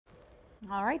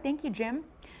All right, thank you, Jim.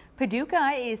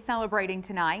 Paducah is celebrating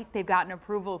tonight. They've gotten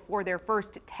approval for their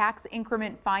first tax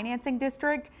increment financing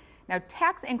district. Now,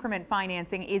 tax increment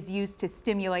financing is used to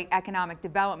stimulate economic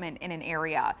development in an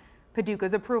area.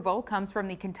 Paducah's approval comes from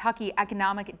the Kentucky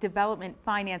Economic Development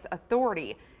Finance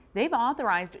Authority. They've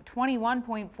authorized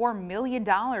 $21.4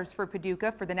 million for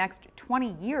Paducah for the next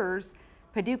 20 years.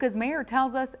 Paducah's mayor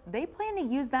tells us they plan to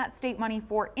use that state money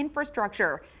for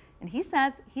infrastructure. And he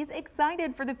says he's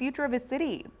excited for the future of his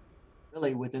city.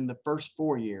 Really, within the first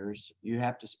 4 years, you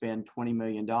have to spend $20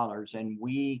 million.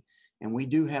 And we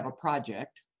do have a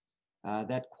project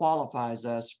that qualifies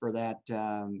us for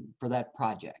that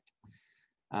project.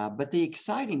 But the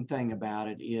exciting thing about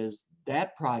it is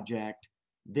that project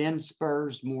then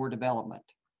spurs more development.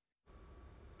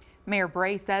 Mayor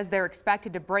Bray says they're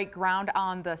expected to break ground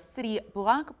on the city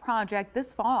block project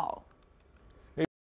this fall.